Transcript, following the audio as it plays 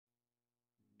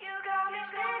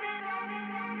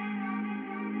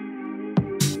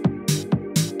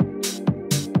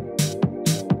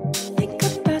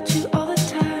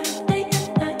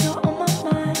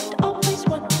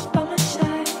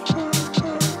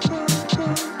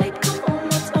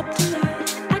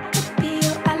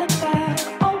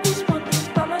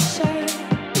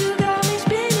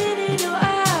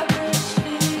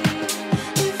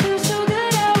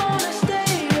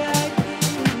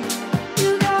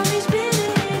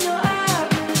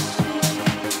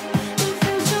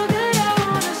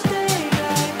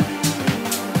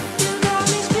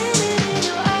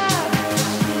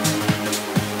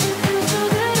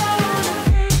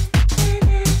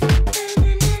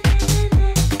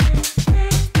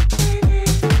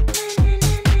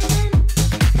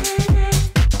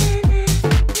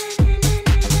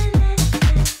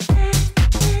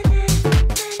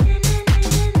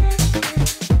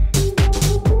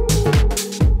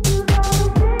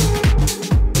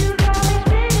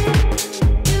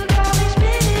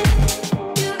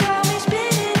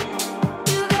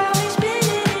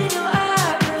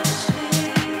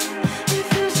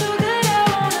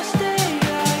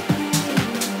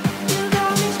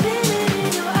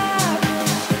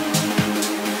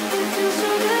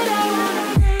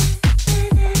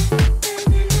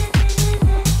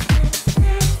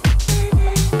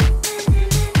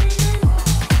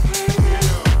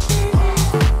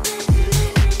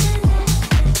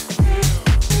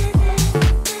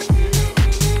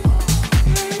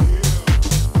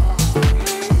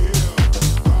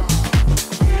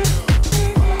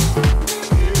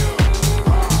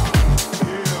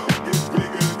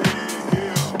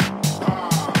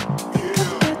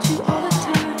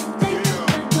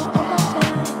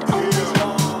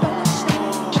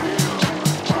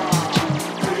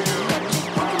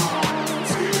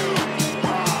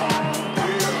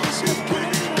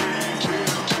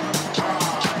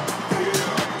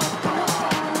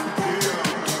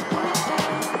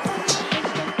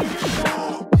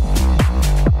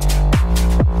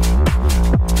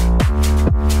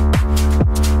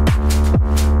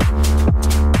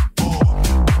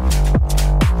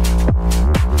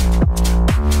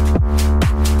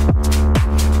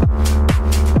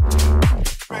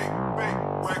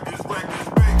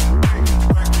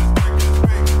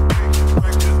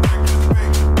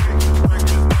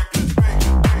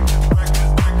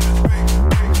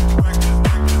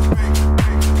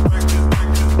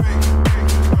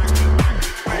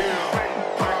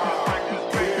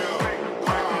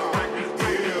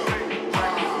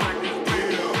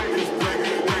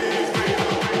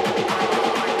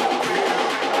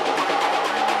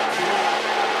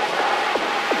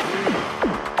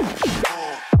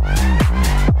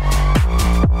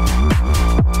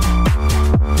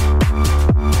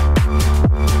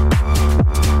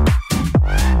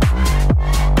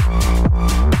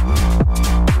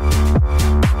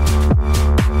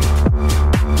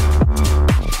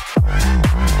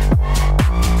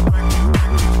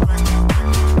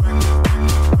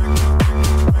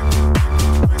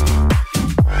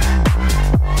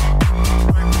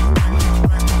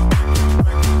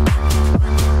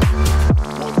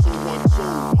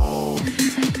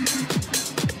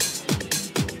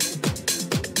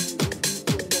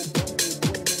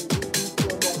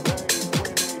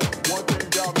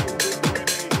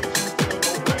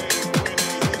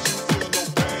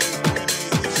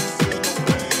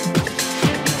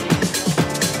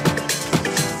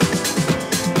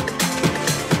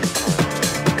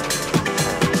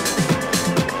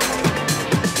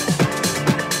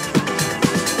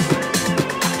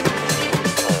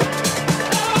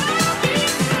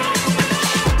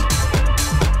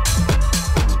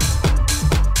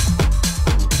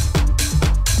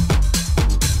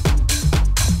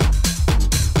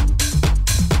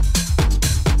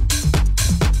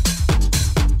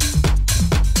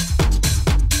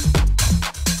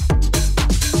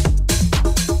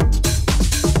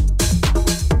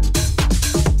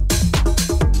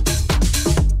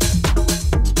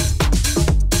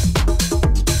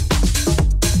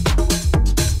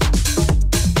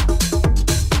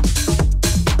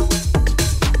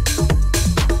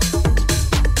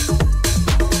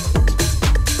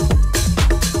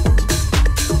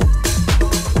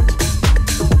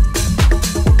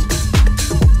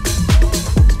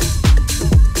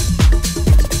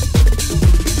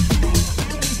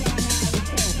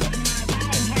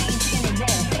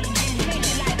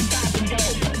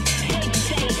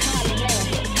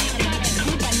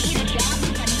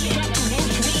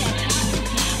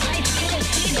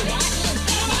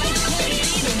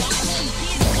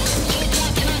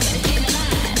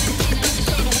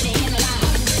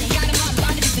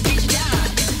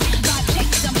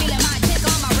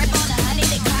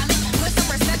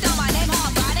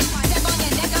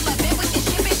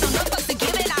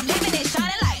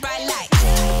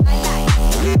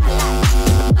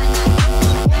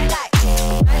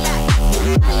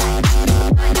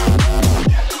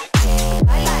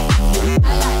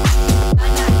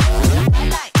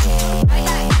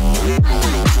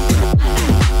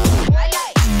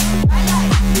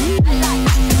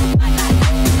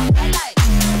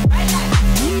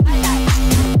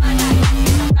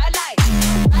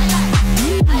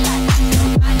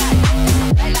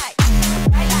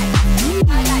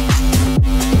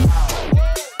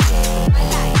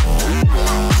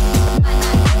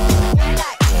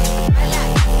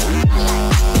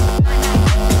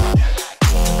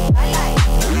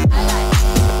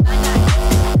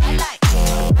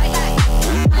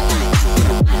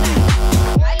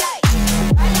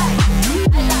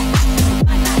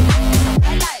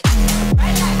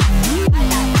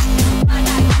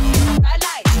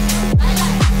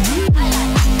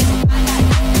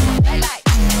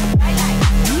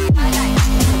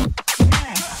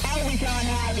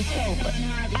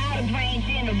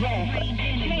over.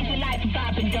 Change your life and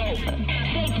Bob and dope.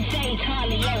 Safe to say it's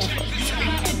hardly over.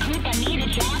 Cut the group, I need a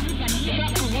drop.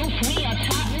 Drop the roof, we on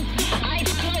top. Eyes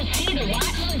closed, see the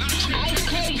watch. Eyes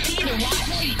closed, see the watch.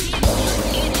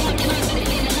 Get more time for the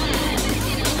end of line.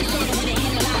 Sort of with the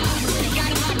end of line. Got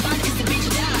him on the box cause the bitch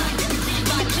died.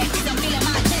 Spot checks, I'm feeling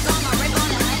my check on my rip on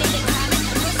the honey. They climbing.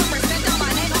 Put some respect on my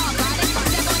name, on body.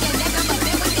 Step on your neck, I'm a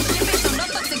bit with the shit, bitch. So no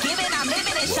fucks to give it. I'm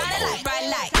living and shining like bright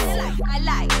lights. I like my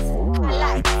night. I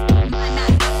like my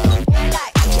night. I like my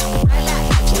night.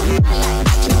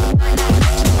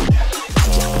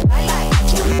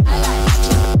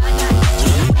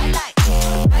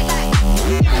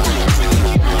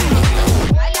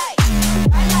 I like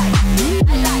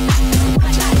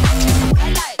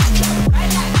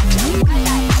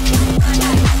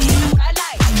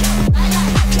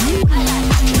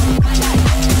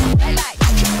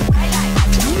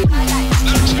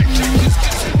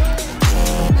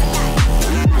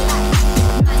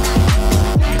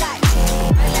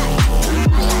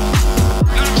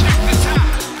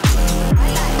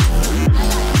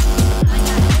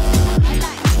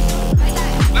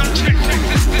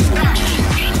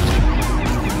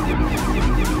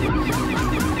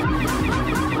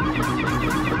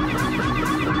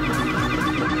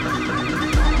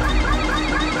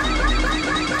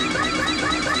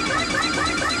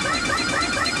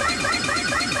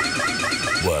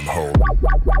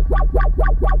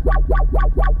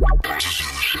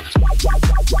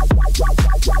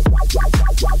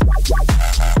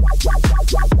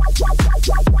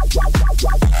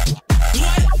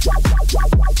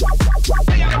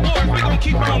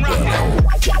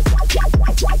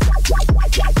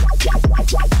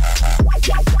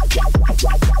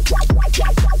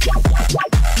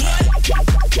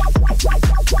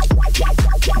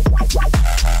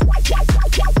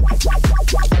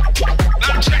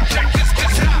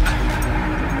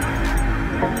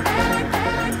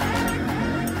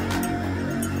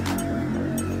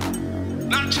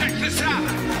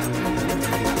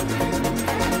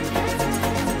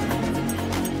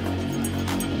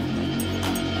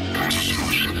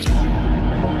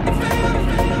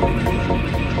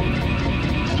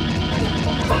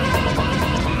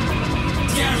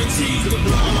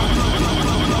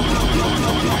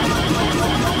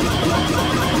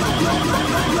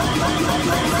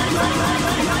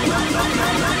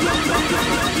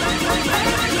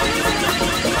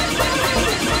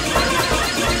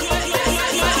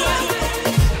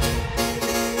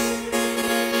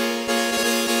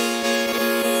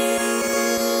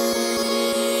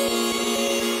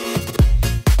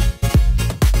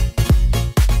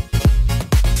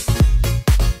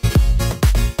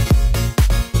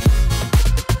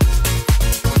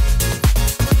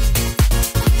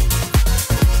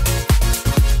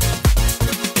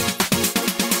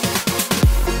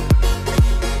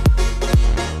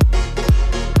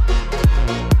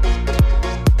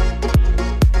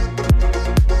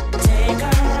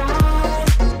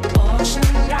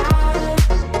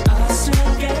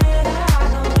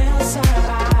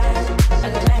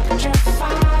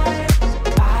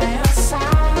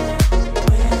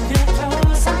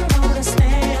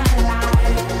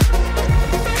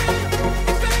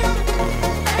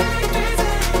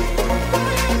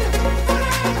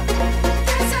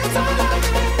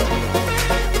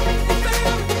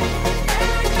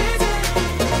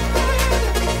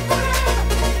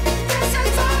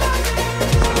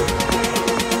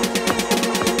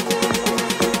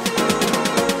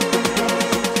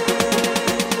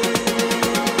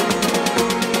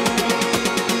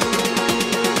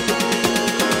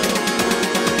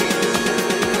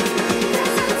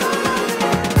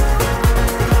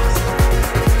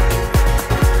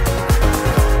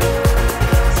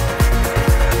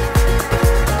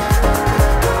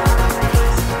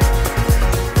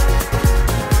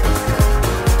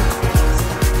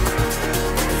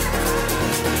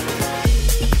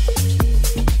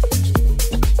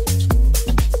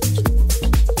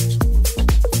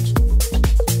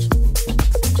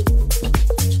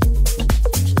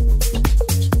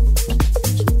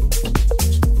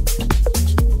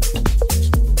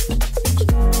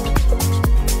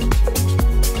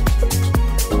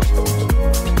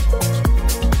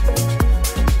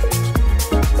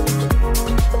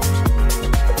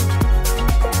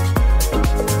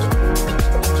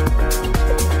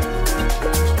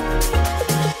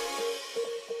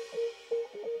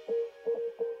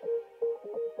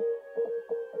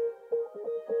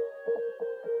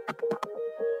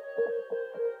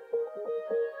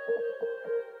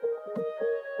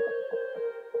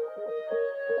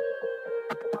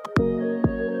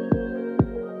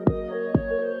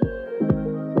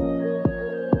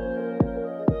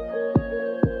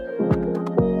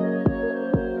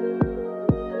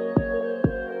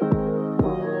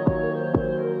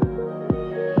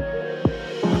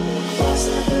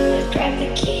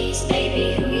the keys,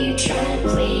 baby, who you trying to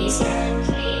please?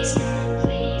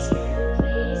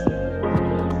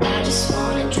 I just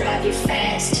wanna drive you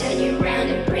fast, turn you around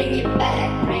and bring you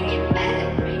back, bring you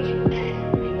back, bring you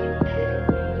back, bring you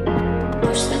back.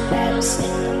 Push the pedal,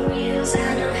 spin the wheels, I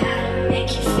know how to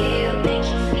make you feel, make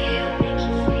you feel, make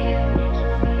you feel, make you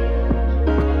feel.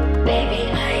 Baby,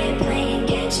 I ain't playing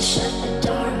games, just shut the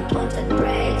door and pump the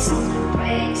brakes, pump the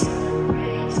brakes, pump the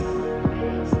brakes, pump the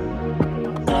brakes.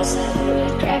 Close the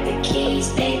hood, grab the keys,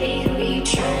 baby, who you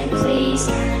trying to please,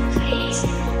 please,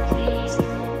 please.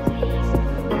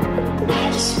 I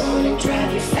just wanna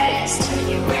drive you fast, turn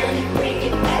you around and bring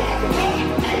you back, bring you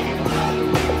back.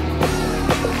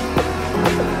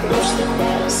 Push the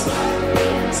pedal, spin the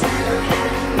wheels, I know how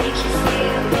to make you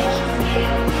feel, make you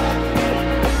feel.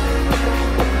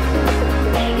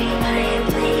 Baby, I ain't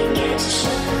playing games, just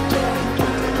shut the door and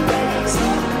pump the brakes,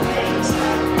 pump the brakes.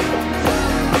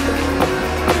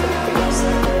 Close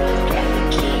the hood, grab the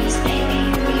keys, baby,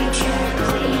 who you trying to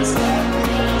please,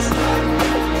 please.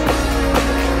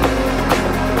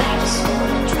 I just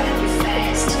wanna drive you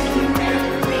fast, turn you around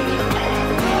and bring you back,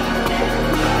 bring you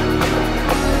back.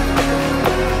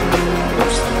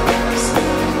 Push the pedal, spin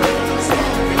the wheels, I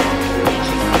know how to make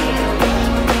you feel, make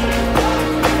you feel.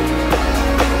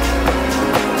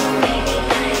 Baby,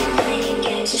 I ain't playing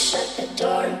games, just shut the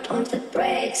door and pump the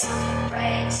brakes,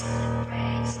 brakes,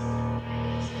 brakes.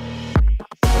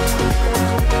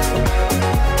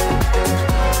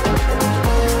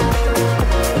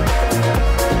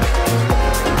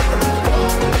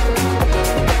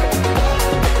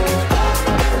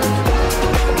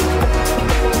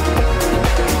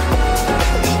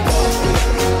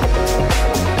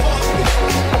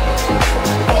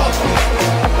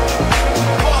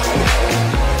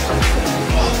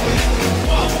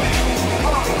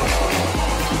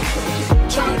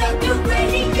 Turn up your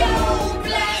radio,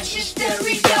 blast your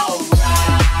stereo.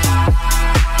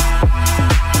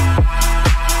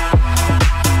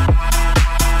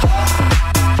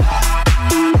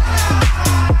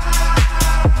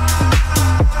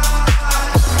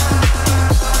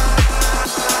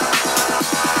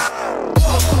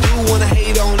 You wanna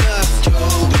hate on us, you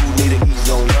need to ease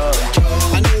on us.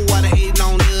 I know why they hating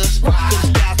on us, 'cause the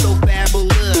style so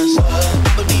fabulous.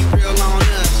 I'ma be real on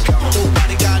us,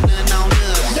 nobody got nothing on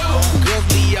us. Girls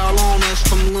be all on us,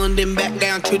 from London back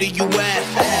down to the US.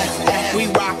 We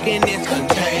rockin' this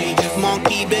contagious,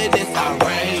 monkey business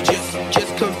outrageous.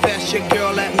 Just confess your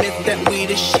girl admits that we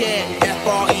the shit.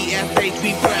 FRESH,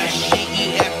 we fresh.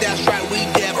 GEF, that's right, we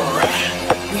different.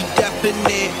 We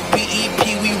definite,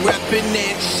 BEP, we reppin'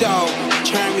 it. So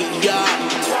turn me up,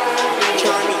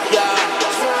 turn me up,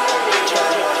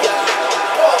 turn me up.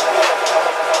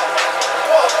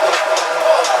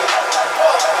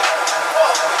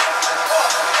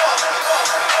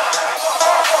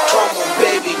 Come on,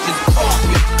 baby, just pump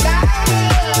it,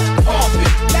 pump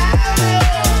it,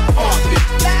 pump it, pump it,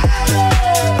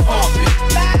 pump it, pump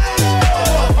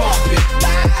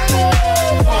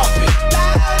it.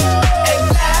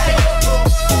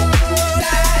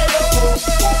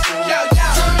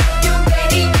 Turn up your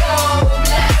radio,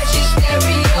 blast your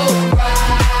stereo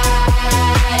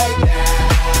right now.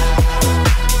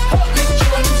 This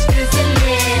joint is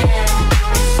sizzling,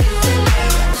 sizzling.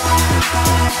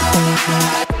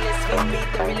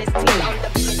 The realest team on the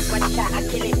business. Watch out, I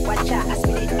kill it. Watch out, I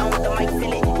spit it on the mic,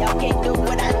 feel it. Y'all can't do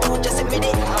what I do, just admit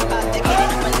it. I'm about to get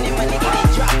it, money, money, get it.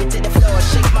 Drop it to the floor,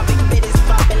 shake my big bitties,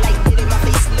 bobbing like did it. My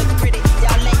face look pretty.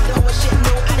 Y'all ain't doing shit,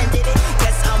 no, I done did it.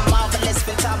 Yes, I'm marvelous,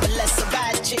 fantabulous, a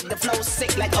bad chick. The flow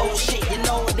sick like oh shit, you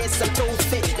know this. I'm too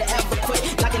fit to ever quit.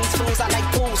 Knocking these fools, I like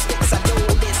pool sticks. I do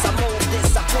this, I move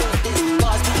this, I prove this.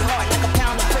 Bars be hard like a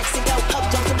pound of bricks and go up,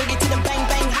 jump to bring it to the bang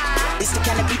bang high. It's the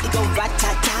kind of beat that go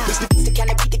rat-ta-ta. It's the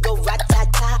kind of beat that go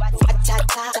rat-ta-ta,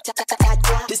 rat-ta-ta,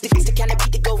 rat-ta-ta-ta. This the kind of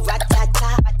beat that go rat-ta-ta,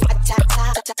 rat-ta-ta,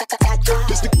 rat-ta-ta-ta.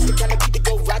 This the kind of beat that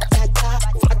go rat-ta-ta,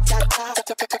 rat-ta-ta,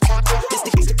 rat-ta-ta-ta. This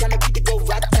the kind of beat that go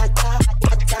rat-ta-ta,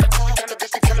 rat-ta-ta.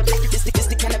 This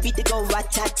the kind of beat that go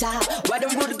rat-ta-ta. Why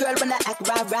don't rude girl when I act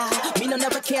rah-rah? Me no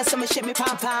never care, so me shake me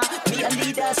pom-pom. Me a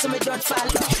leader, so me don't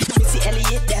follow. Missy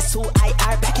Elliott, that's who I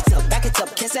are. Back it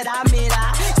up, kiss it, I'm it,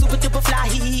 super duper fly,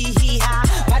 hee ha.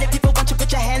 Why do people want you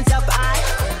put your hands up,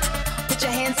 put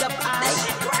your hands up,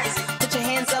 put your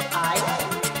hands up,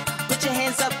 put your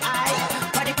hands up,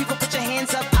 Why do people put your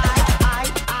hands up, hands up,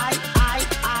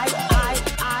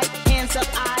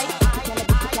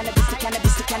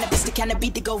 This the kind of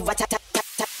beat that go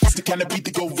rat-ta-ta-ta. This the kind of beat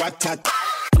that go rat-ta-ta.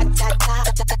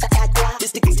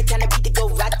 This the kind of beat that go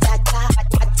rat-ta-ta.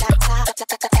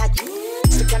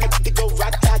 This the kind of beat that go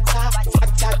rat-ta-ta.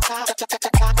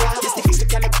 This the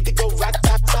kind of beat that go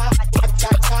rat-ta-ta.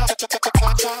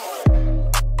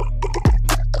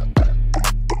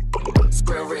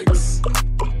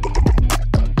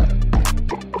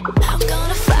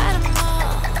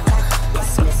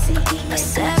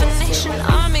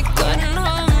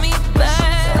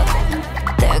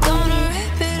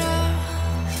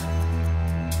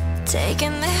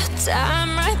 me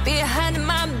time right behind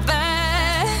my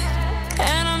back.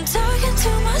 And I'm talking to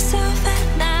myself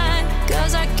at night,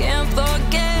 'cause I can't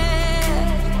forget.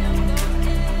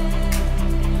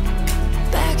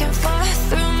 Back and forth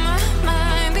through my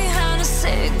mind behind a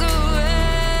cigarette.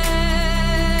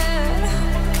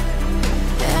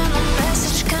 And a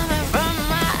message coming from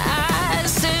my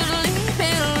eyes said, leave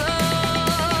me alone.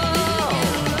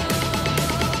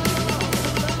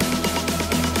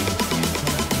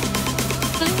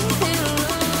 Leave me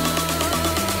alone.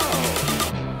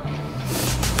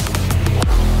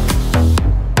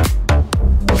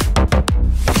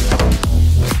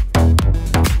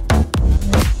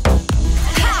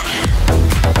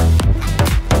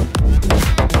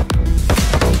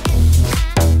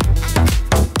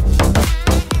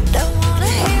 Don't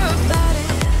wanna hear about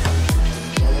it.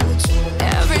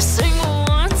 Every single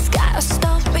one's got a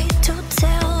story to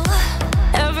tell.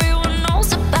 Everyone knows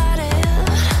about it.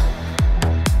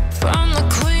 From the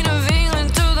Queen of England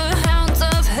to the hounds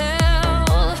of hell.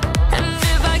 And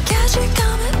if I catch it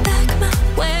coming back my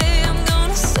way, I'm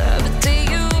gonna serve it to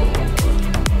you.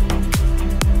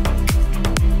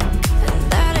 And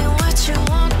that ain't what you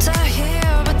want to hear,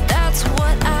 but that's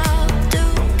what I'll do.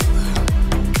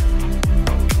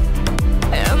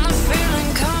 And the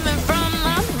feeling coming from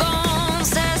my bones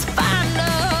says, find them,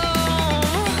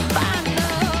 find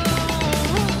them,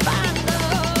 find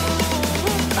them,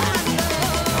 find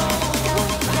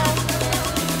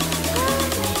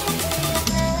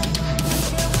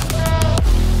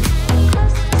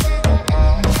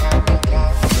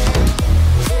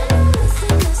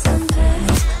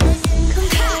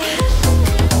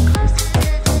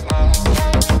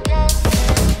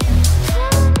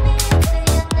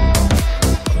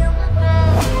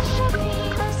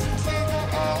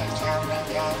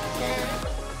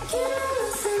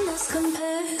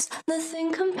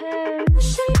nothing compares.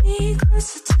 Pushing me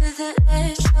closer to the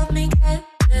edge, help me get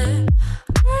there.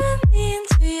 Pulling me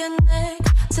into your neck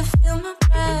to feel my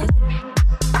breath.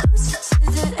 Closer to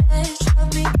the edge, help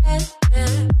me get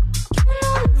there. You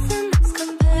know nothing else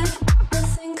compares,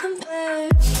 nothing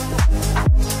compares.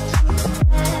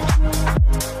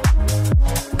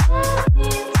 Pull me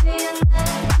into your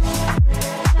neck,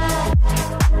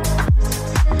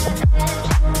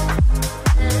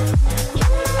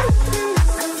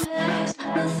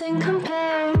 nothing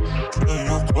compares. When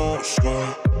you're closer,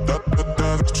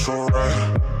 that's alright.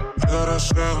 Yeah, that's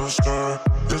sinister.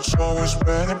 It's always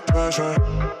been a pleasure.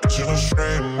 Kissing a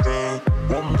stranger,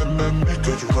 one minute make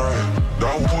it right.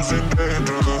 Now who's in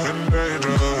danger? In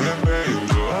danger, in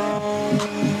danger.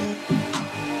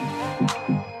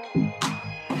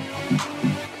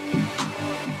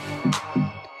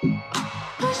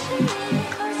 Pushing me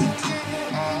closer to the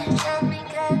edge, help me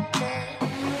get there.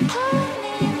 Pull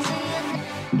me into your neck,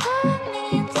 pull me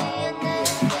into your neck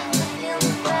to feel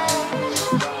my breath.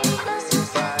 Closer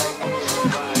to the edge,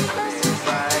 closer to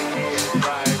the edge,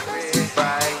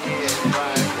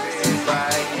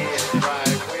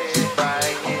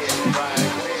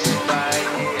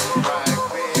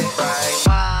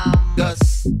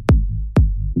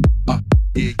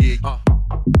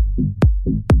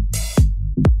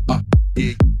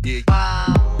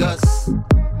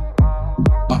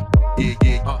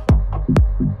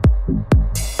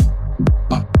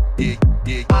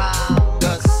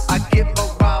 I give a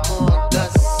rhyme on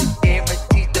dust,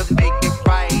 guaranteed to make it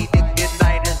right if your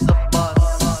night is a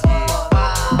bust.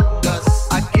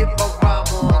 I give a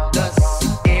rhyme on dust,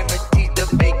 guaranteed to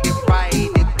make it right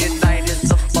if your night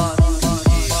is a bust.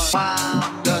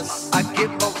 I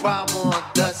give a rhyme on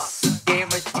dust,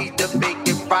 guaranteed to make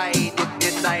it right if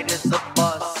your night is a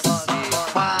bust.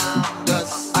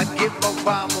 I give a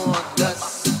rhyme on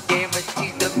dust,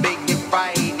 guaranteed to make it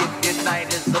right if your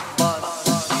night is a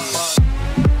bust.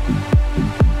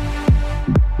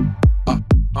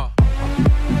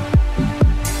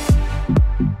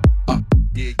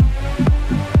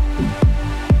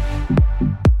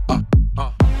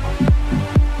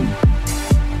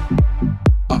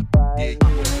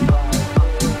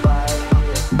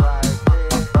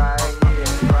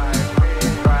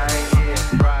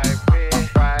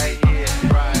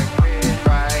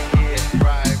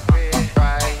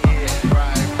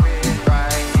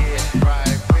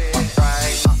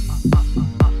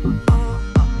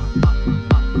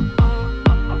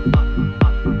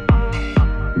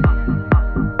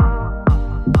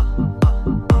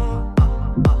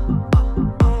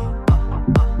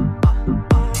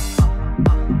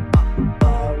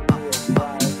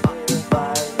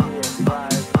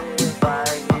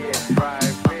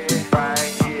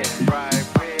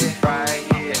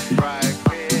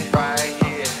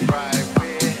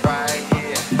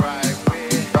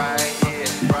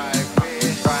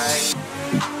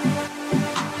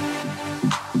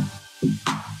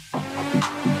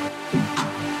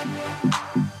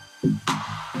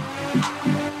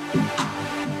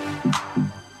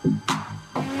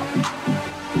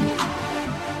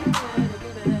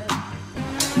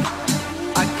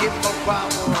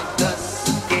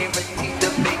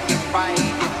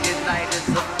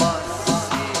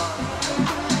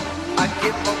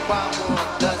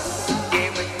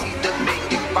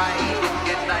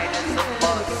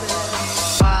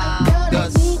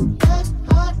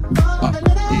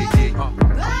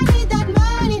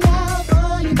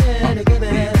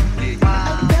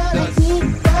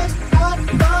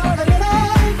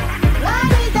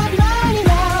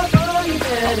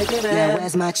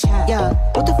 Where's my check? Yo,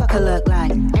 what the fuck I look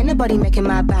like? Ain't nobody making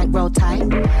my bank roll tight.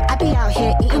 I be out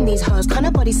here eating these hoes. Can't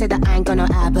nobody say that I ain't got no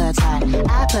appetite.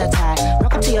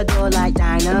 Rock up to your door like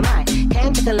dynamite.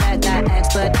 Came to collect that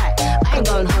expedite. I ain't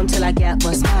going home till I get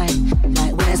what's mine.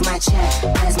 Like, where's my check?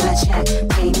 Where's my check?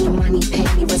 Pay me money, pay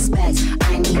me respect.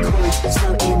 I need coins,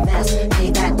 so invest.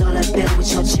 Pay that dollar bill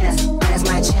with your chest. Where's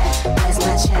my check? Where's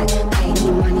my check? Pay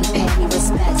me money, pay me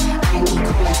respect. I need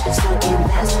coins, so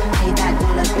invest. Pay that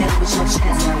dollar bill with your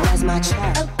chest. Now where's my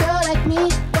check? A girl like me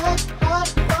works hard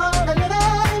for a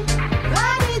living.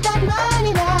 I need that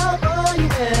money now, boy, you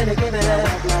better give it up.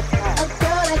 A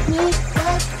girl like me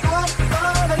works hard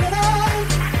for a living.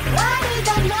 I need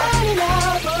that money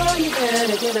now, boy, you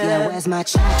better give it up. Now where's my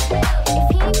check? If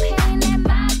he paying at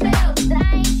my bill, then I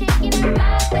ain't shaking at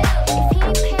my bill. If he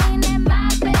paying at my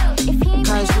bill, if he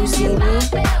Cause you see me,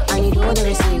 I need all the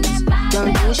receipts.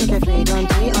 Don't do shit for free, don't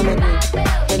do it on the beat.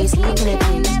 Daily sleep in the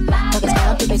peace. Pockets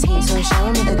down, keep it heat, so show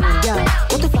me the green. Yo,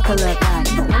 what the fuck I look like?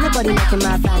 Ain't nobody making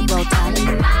my bank roll tight.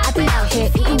 I be out here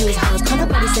eating these hoes. Can't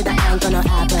nobody say that I ain't got no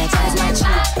appetite. Where's my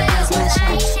check? Where's my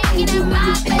check? Pay me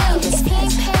money, pay me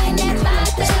respect. I need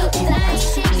coins, so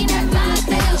invest. Pay that dollar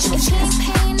bill with your chest.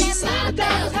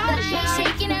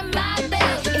 shaking at my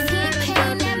bill, if he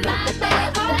paying at my bill,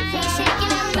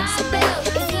 shaking at my bill,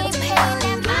 if he paying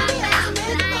at my bill,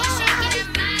 shaking at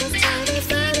my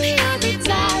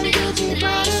bill, if he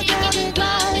paying at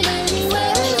my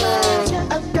bill,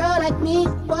 a girl like me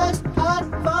works hard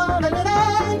for a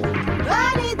living.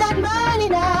 I need that money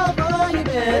now, boy, you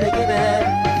better give it.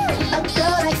 A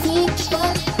girl like me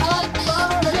works hard for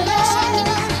a living.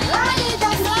 I need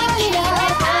that money now,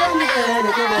 boy, you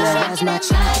better give it. Where's my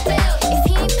check? if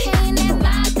he paying at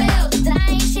my bill, then I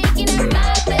ain't shaking at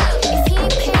my bill. If he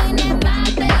paying at my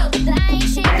bill, then I ain't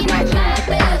shaking at my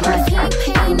bill. If he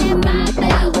paying at my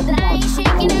bill, then I ain't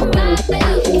shaking at my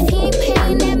bill. If he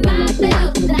paying at my bill,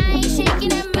 then I ain't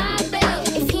shaking at my bill.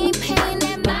 If he paying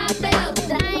at my bill,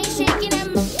 then I ain't shaking at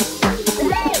my bill.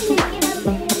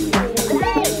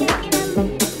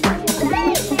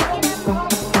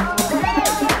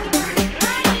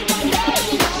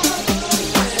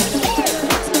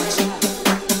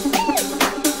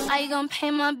 Are you gonna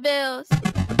pay my bills?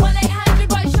 1-800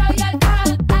 boy, show your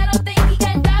card. I don't think he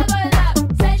can double up.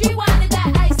 Said you wanted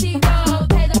that icy roll.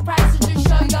 Pay the price to just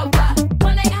show your butt.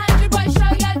 1-800 boy,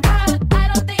 show your card. I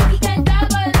don't think he can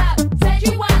double up. Said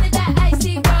you wanted that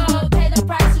icy roll. Pay the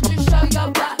price to just show your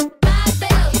butt. My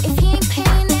bill, if he ain't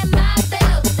paying at my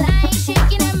bill, then I ain't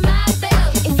shaking at my bill.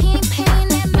 If he ain't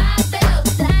paying at my bill,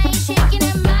 then I ain't shaking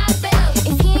at my bill.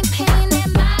 If he ain't paying at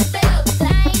my bill, then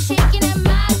I ain't shaking at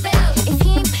my bill. If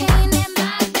he ain't paying at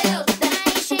my bill, then I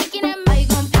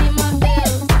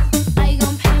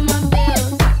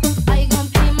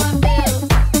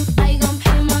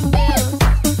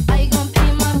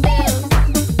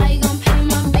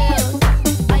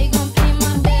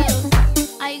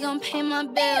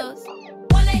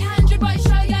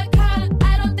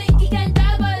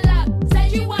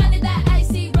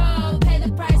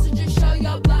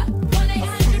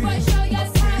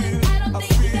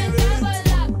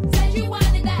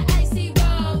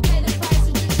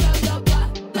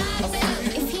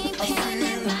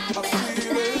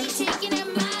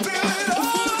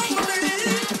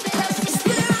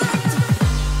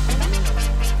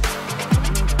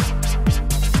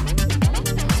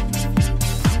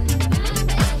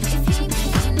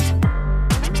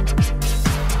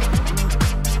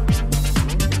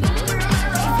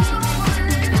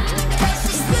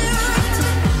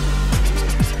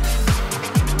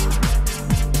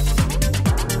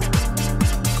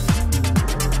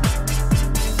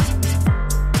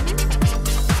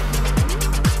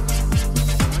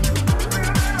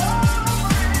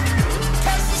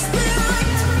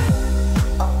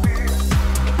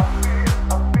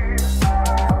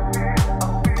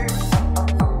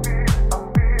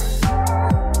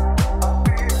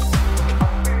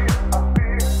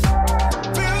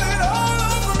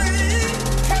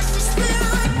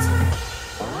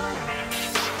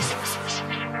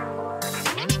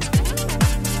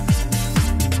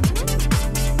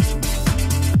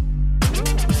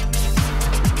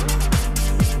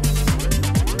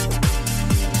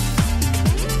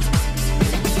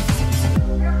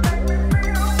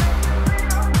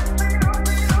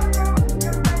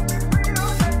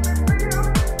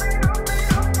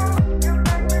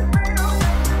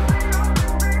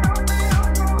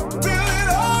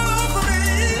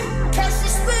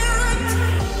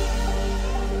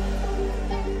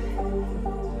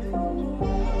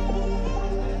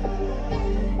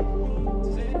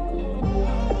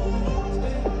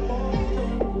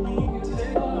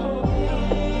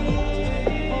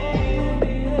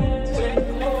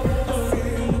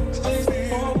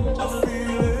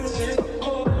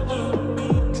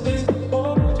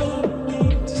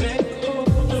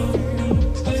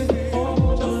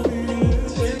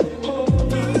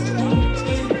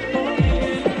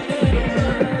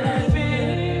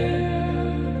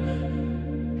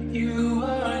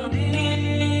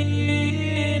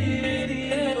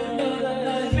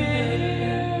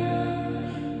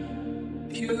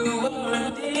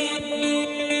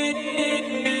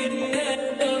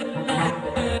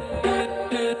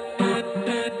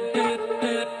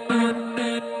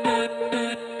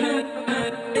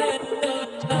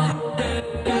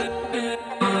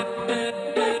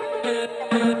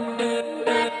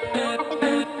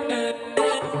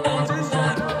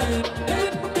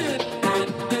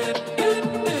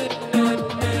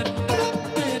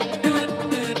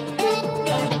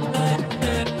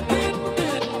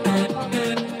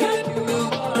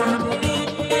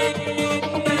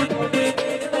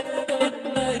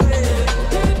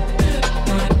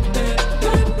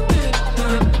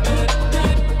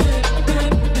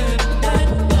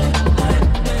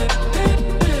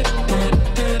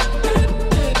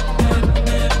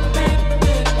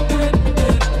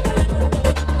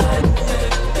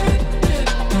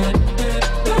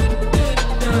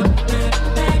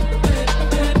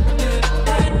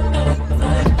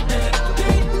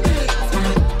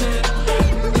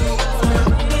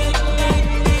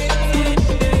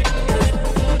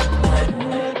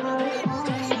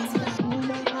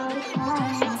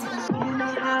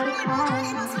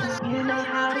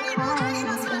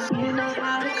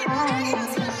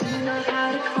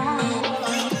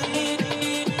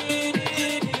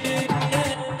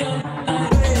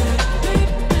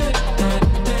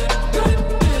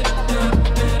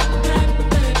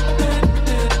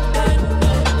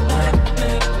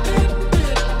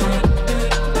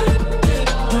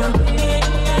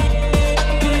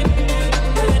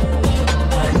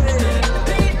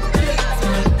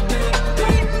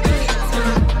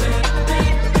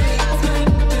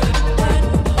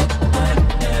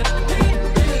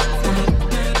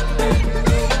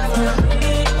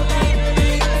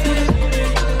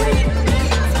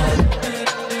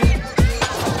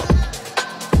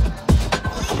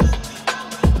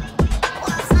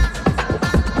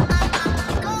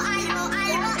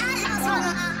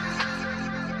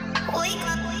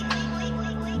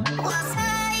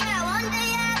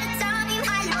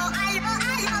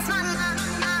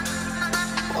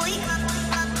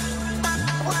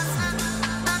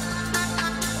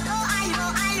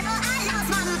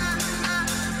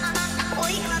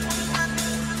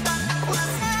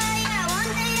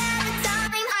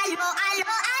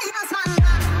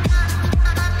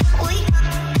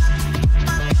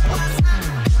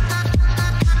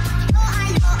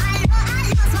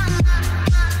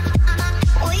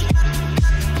We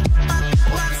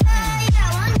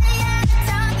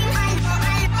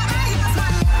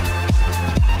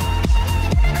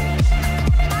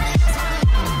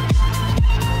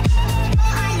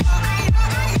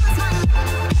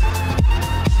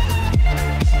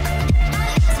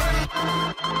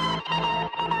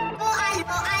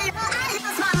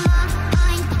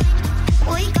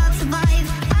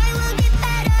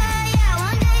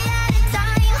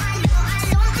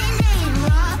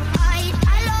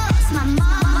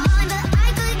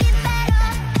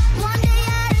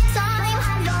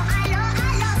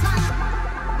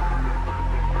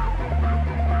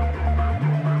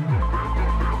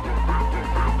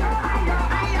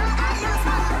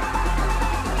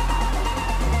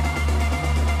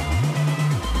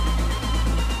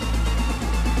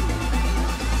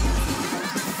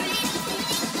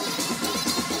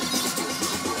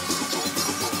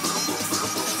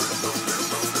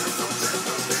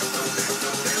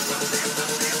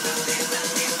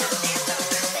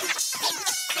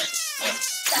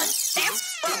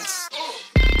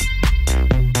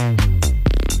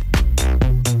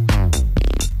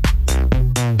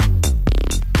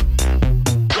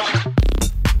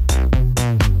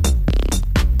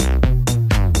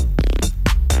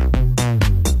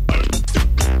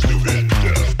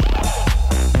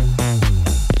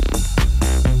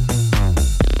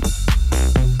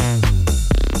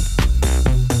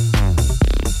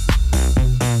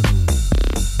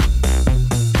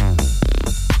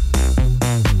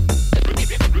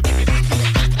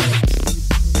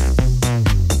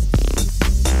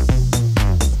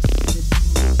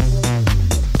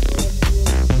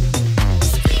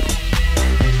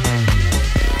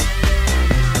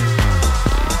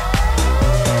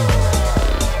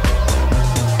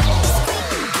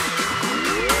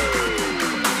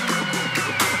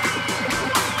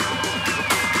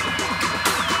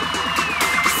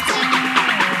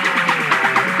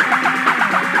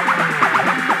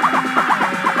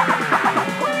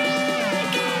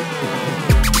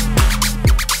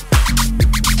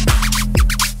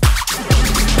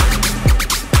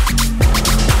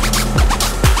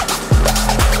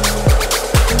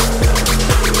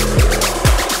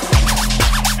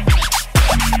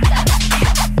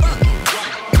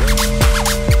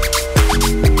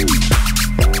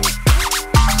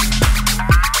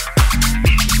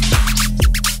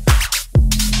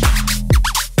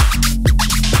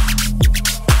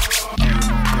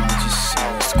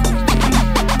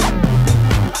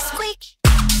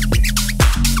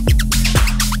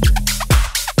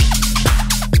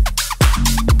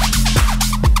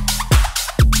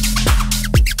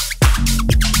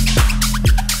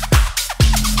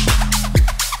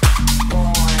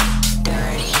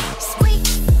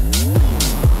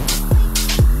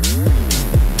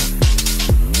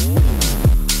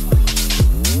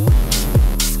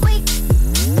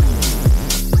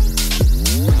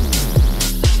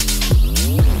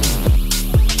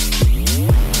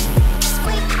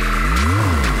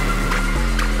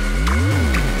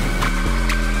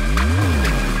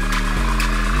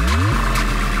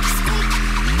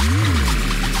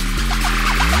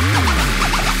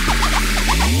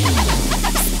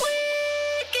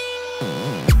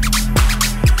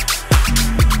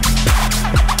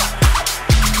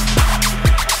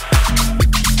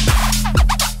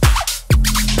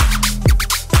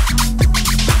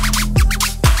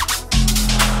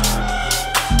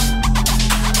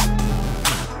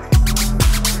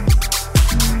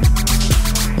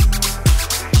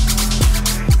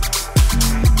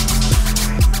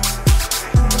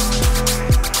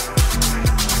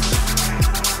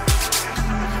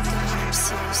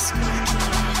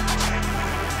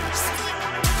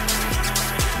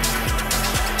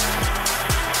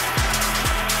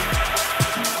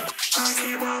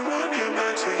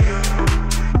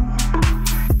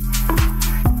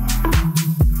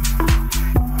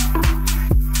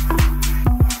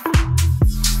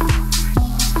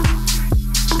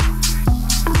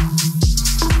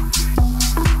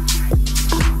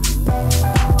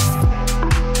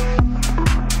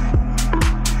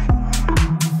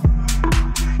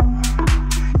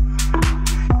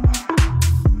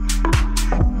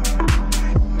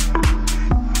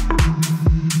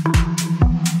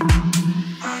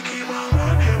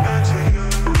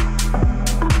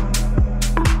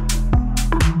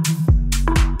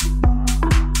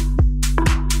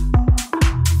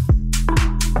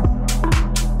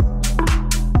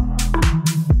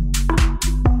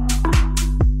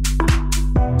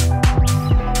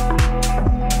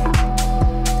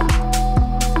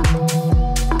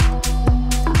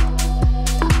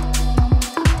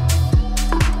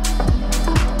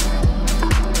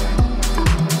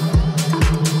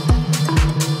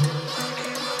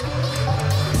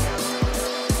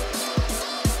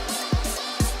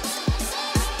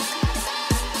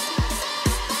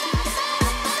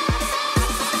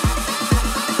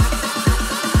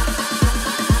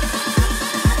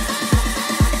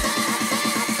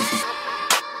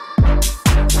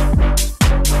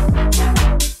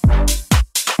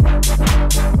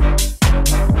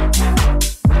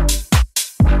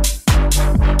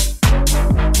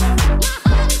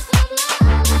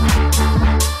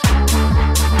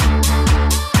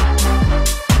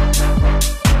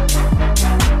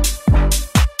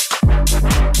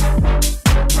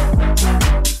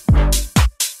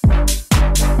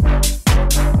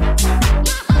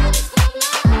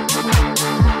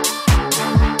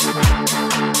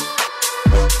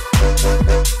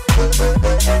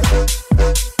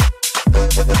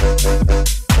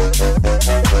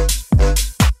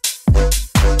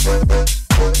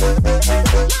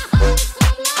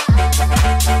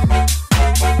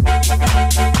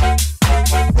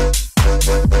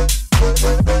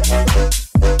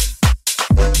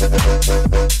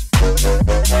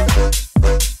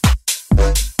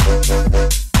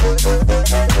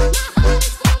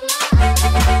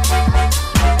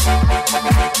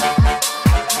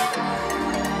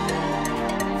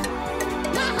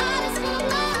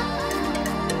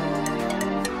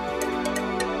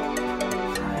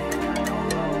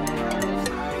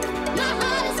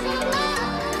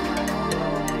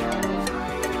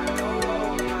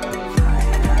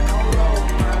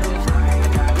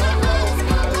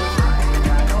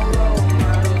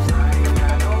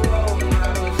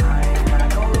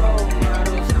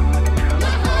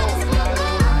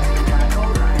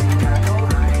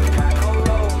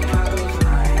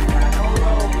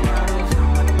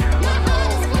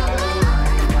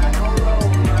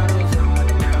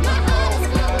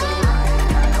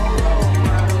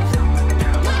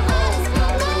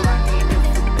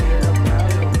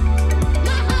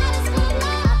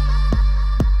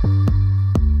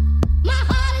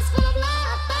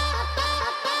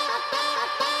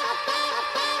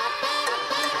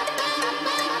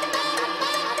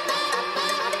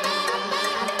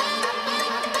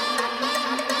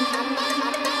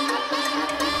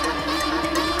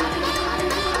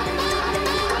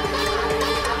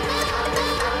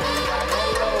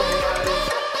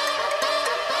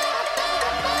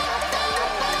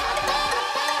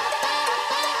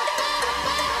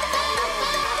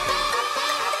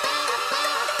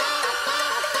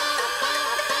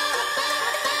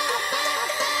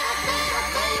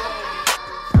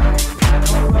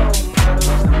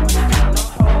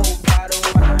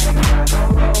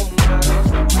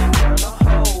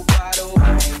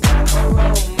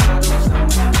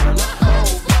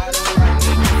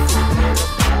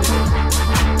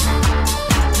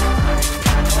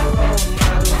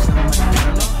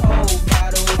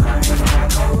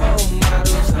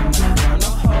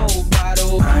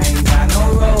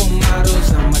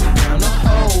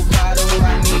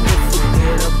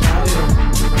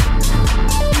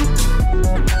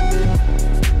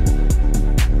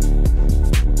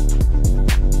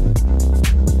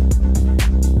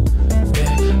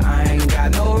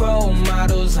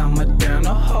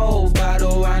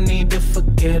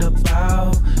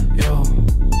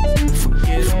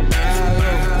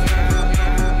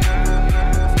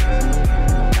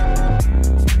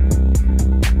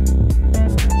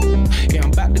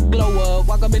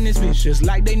us, just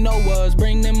like they know us.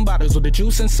 Bring them bottles with the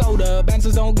juice and soda.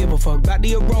 Bouncers don't give a fuck about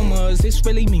the aromas. This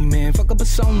really me, man, fuck a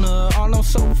persona. All on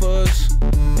sofas,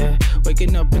 yeah,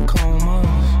 waking up in comas.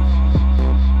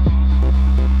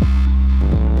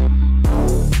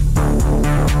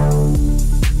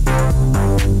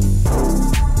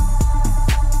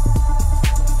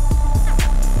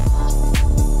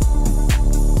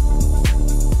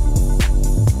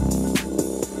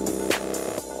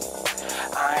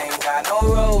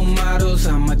 Role models,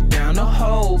 I'ma down the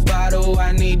whole bottle.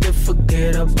 I need to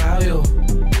forget about you.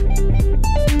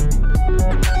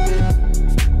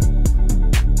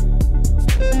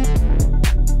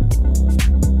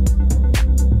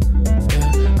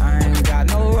 Yeah, I ain't got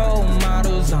no role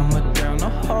models, I'ma down the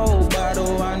whole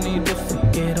bottle. I need to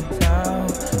forget about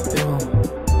you.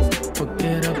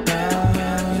 Forget about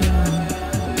you.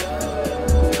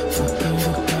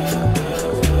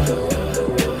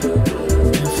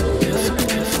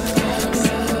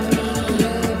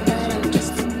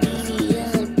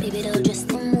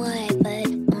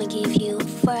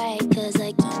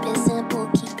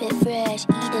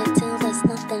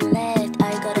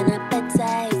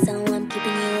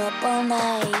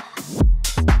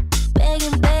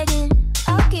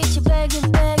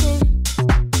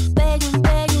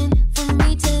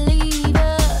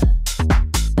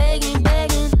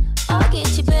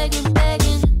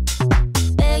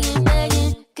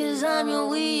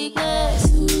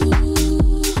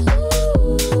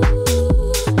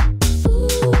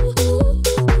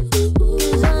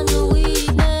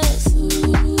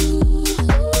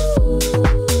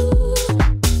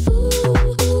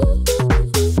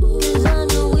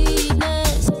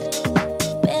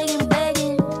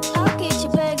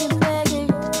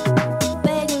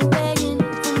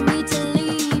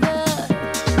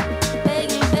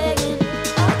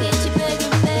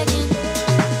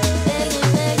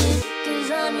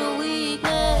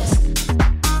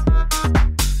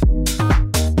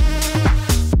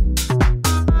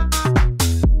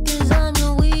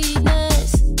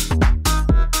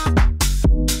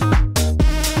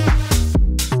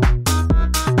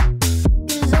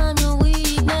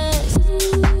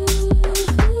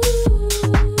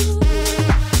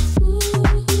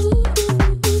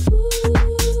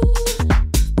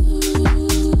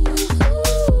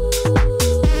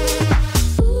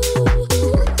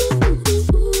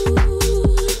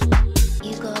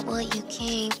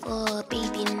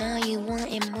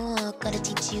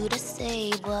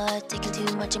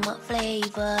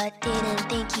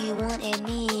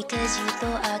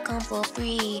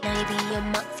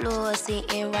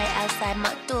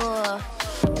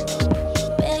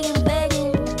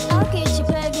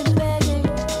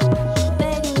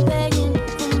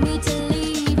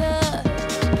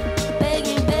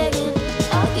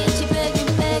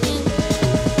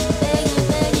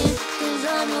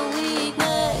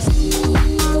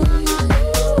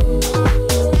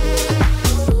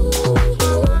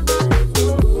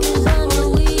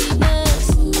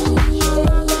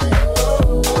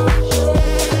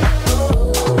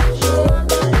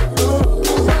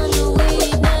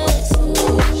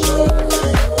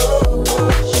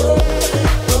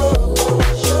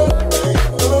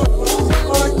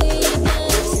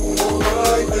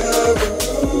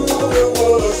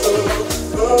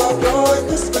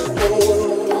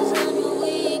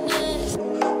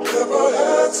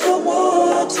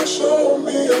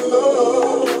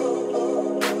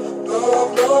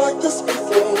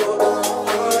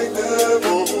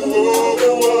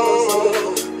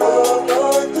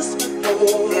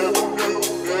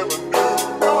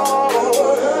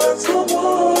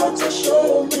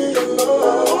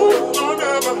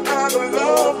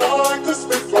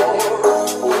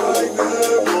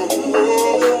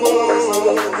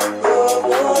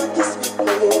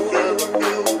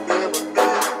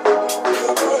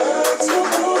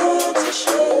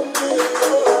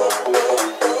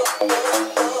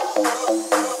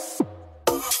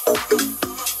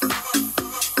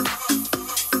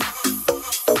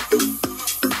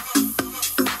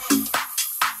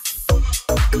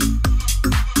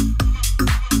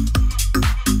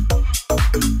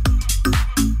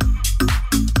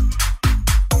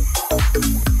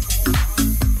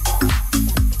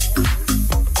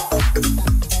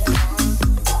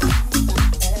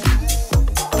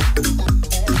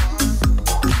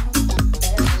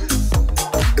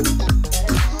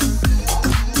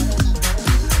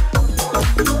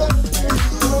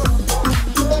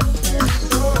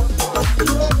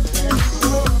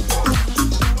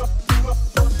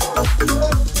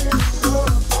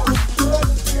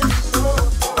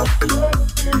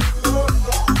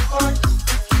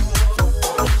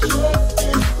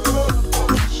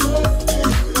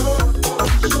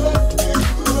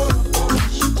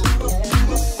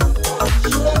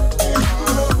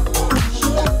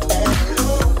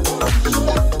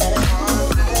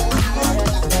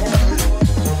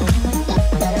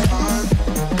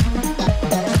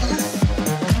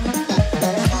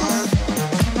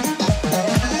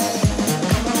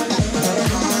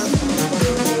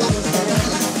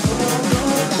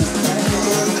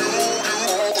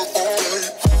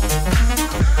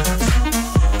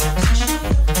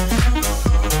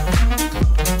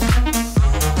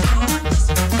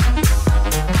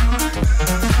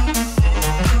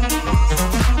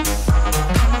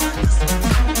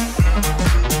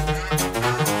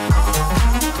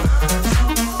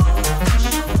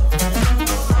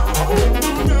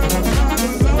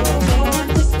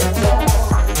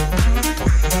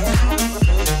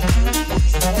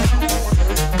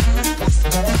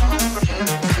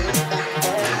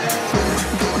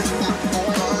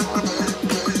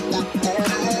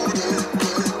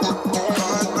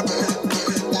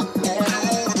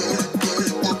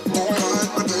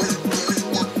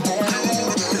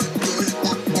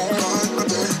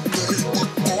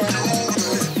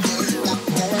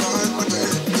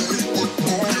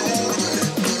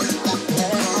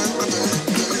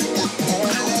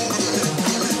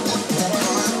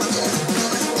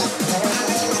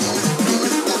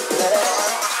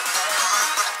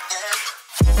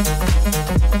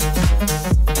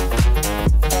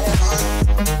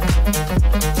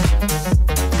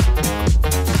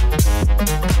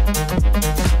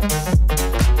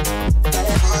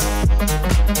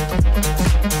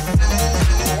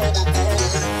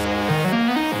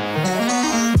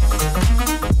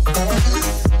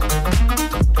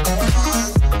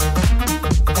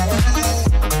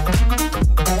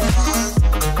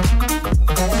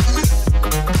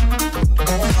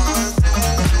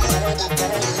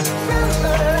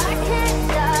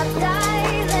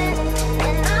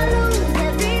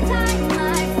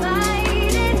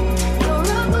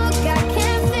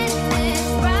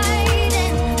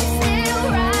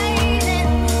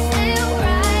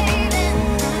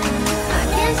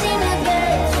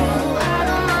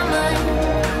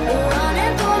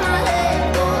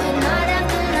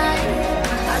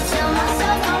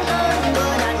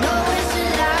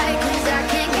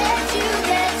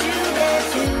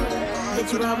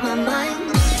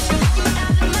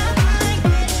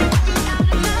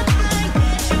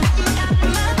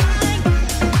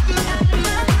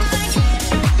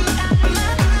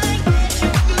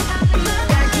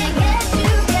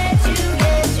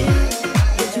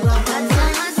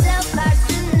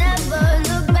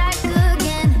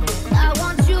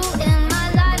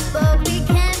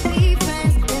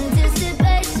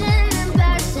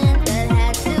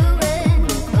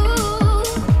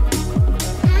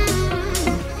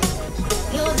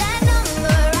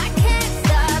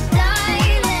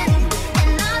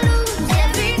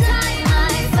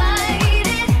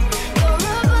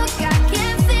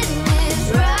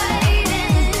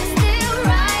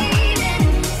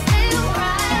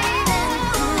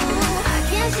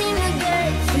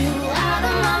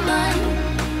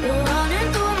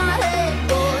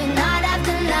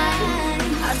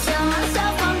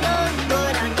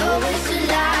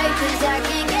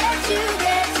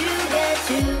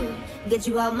 get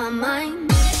you out my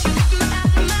mind.